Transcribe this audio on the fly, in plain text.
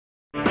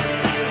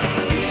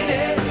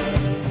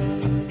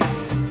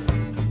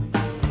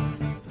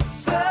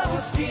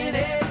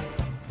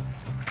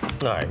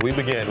All right, we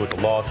begin with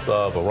the loss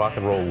of a rock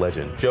and roll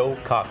legend. Joe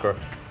Cocker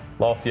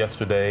lost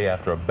yesterday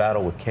after a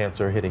battle with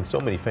cancer, hitting so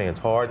many fans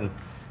hard, and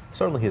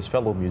certainly his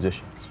fellow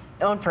musicians.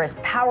 Known for his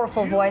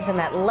powerful voice and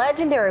that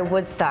legendary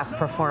Woodstock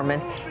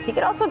performance, he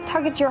could also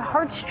tug at your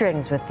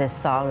heartstrings with this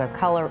song, a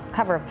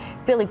cover of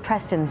Billy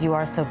Preston's You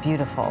Are So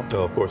Beautiful.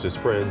 Now, of course, his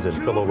friends and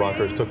fellow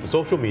rockers took to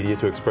social media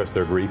to express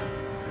their grief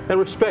and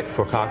respect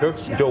for Cocker.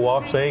 Joe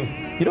Walsh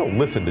saying, "You don't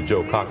listen to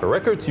Joe Cocker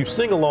records, you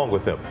sing along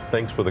with him.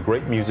 Thanks for the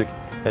great music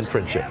and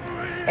friendship."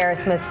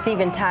 Aerosmith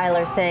Steven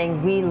Tyler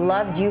saying, "We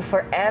loved you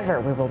forever.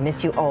 We will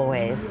miss you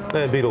always."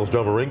 And Beatles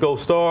drummer Ringo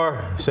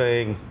Starr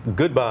saying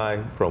goodbye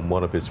from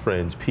one of his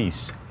friends,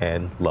 peace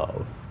and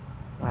love.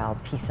 Well,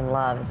 peace and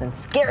love is in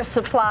scarce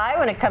supply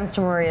when it comes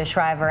to Maria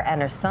Shriver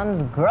and her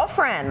son's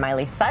girlfriend,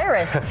 Miley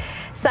Cyrus.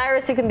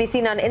 Cyrus, who can be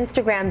seen on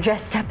Instagram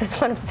dressed up as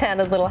one of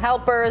Santa's little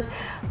helpers,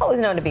 always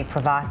known to be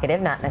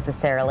provocative, not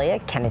necessarily a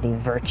Kennedy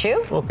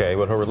virtue. Okay,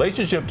 but her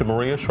relationship to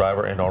Maria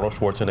Shriver and Arnold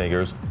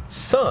Schwarzenegger's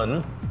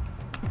son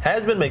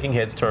has been making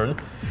heads turn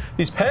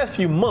these past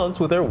few months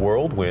with their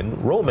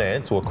whirlwind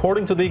romance. So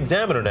according to the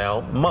Examiner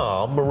now,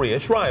 mom, Maria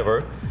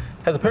Shriver,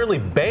 has apparently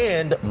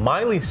banned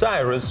Miley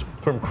Cyrus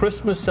from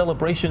Christmas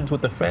celebrations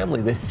with the family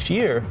this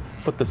year.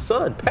 But the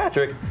son,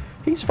 Patrick,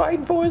 he's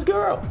fighting for his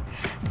girl.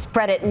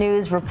 Spread It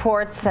News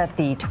reports that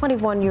the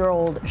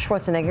 21-year-old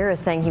Schwarzenegger is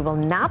saying he will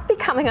not be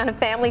coming on a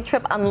family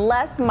trip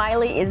unless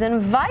Miley is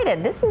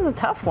invited. This is a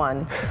tough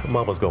one.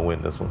 Mama's gonna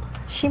win this one.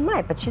 She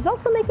might, but she's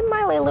also making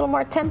Miley a little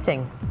more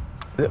tempting.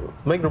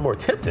 Making her more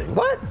tempting?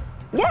 What?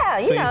 Yeah,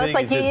 you So know,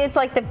 it's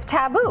like the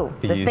taboo.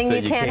 The You thing say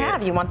you you can't can't.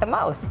 have, you want the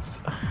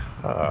most.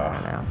 I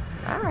don't know.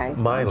 All right.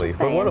 Miley.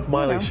 But what if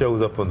Miley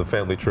shows up on the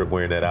family trip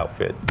wearing that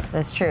outfit?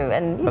 That's true.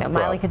 And, you know,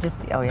 Miley could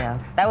just, oh, yeah,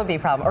 that would be a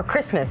problem. Or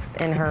Christmas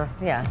in her,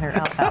 her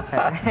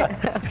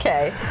outfit.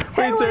 Okay.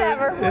 Hey,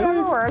 whatever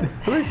works.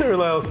 Let me turn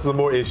around to some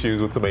more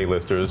issues with some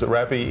A-listers.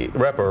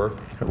 Rapper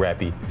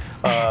Iggy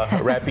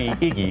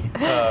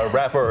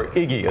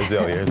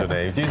Azalea is her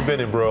name. She's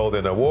been embroiled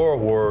in a war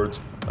of words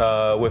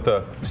with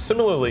a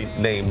similarly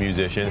named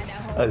musician,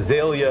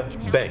 Azalea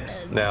Banks.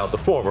 Now, the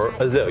former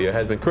Azalea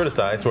has been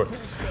criticized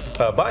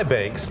by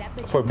Banks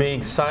for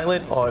being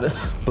silent on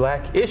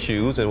black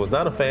issues and was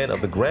not a fan of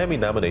the Grammy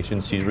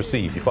nominations she's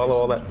received. You follow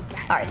all that?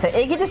 All right, so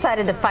Iggy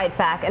decided to fight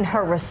back, and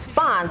her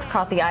response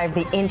caught the eye of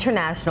the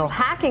international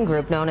hacking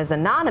group known as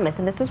Anonymous,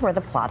 and this is where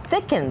the plot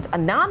thickens.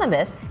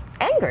 Anonymous,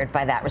 angered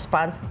by that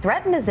response,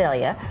 threatened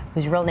Azalea,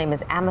 whose real name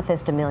is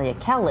Amethyst Amelia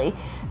Kelly.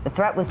 The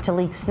threat was to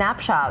leak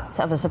snapshots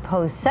of a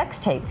supposed sex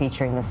tape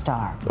featuring the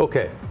star.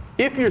 Okay,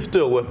 if you're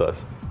still with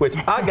us, which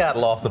I got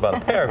lost about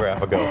a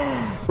paragraph ago,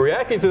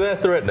 reacting to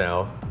that threat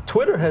now,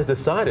 Twitter has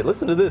decided,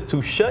 listen to this,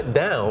 to shut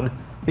down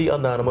the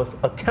Anonymous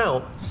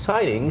account,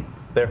 citing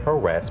their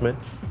harassment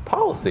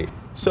policy.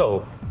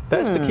 So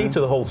that's the key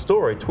to the whole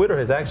story. Twitter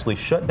has actually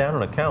shut down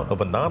an account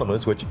of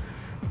Anonymous, which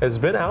has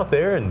been out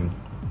there and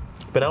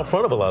been out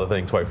front of a lot of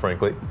things, quite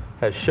frankly,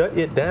 has shut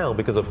it down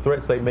because of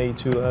threats they made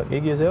to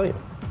Iggy Azalea.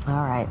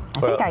 All right,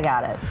 I think I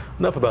got it.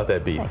 Enough about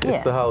that beef.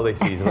 It's the holiday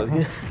season.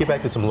 Let's get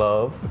back to some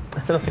love.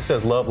 It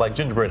says love like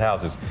gingerbread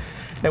houses.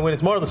 And when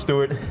it's Martha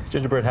Stewart,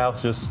 gingerbread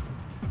house just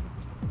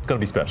going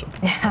to be special.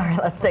 All right,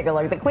 let's take a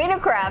look. The Queen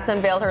of Crafts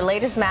unveiled her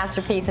latest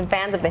masterpiece, and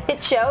fans of the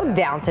hit show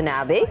Downton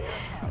Abbey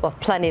will have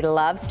plenty to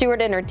love.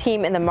 Stewart and her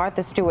team in the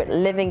Martha Stewart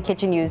Living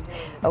Kitchen used,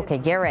 okay,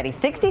 get ready,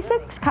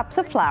 66 cups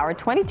of flour,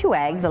 22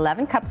 eggs,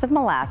 11 cups of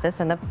molasses,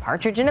 and a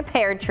partridge in a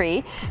pear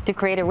tree to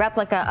create a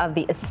replica of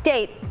the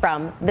estate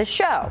from the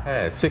show.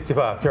 And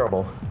 65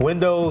 caramel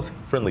windows,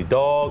 friendly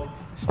dog,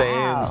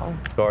 stands,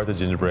 guard the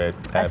gingerbread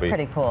Abbey. That's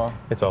pretty cool.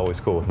 It's always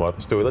cool with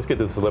Martha Stewart. Let's get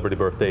to the celebrity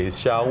birthdays,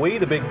 shall we?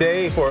 The big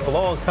day for a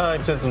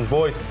long-time Simpsons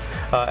voice,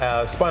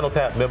 Spinal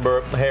Tap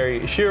member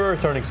Harry Shearer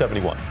turning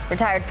 71.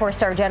 Retired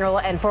four-star general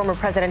and former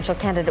presidential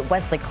candidate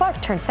Wesley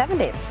Clark turned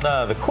 70.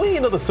 The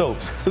queen of the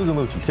soaps, Susan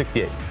Lucci,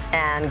 68.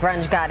 And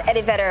grunge god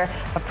Eddie Vedder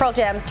of Pearl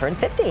Jam turns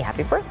 50.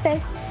 Happy birthday.